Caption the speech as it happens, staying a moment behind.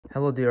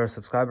Hello dear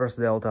subscribers,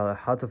 today I'll tell you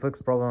how to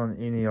fix problem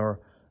in your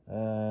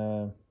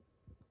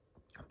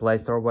Play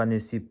Store when you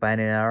see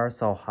pending error,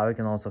 so how you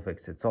can also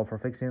fix it. So for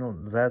fixing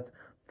that,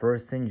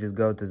 first thing, just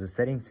go to the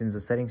settings. In the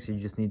settings you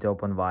just need to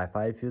open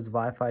Wi-Fi. If you use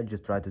Wi-Fi,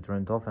 just try to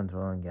turn it off and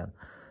turn on again.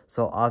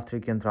 So after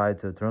you can try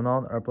to turn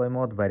on airplane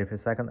mode, wait for a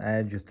second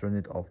and just turn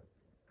it off.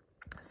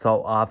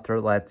 So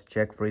after, let's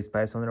check free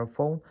space on your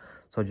phone.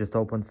 So just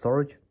open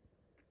storage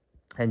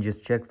and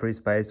just check free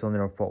space on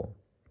your phone.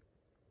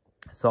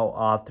 So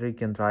after, you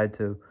can try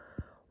to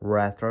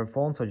restart your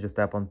phone, so just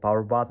tap on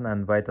power button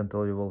and wait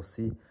until you will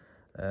see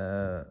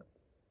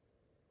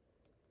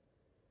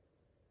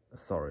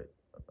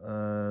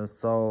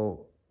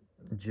so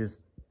just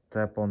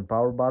tap on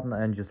power button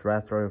and just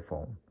restart your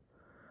phone.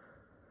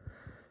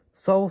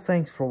 So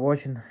thanks for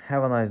watching,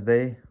 have a nice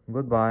day,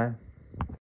 goodbye.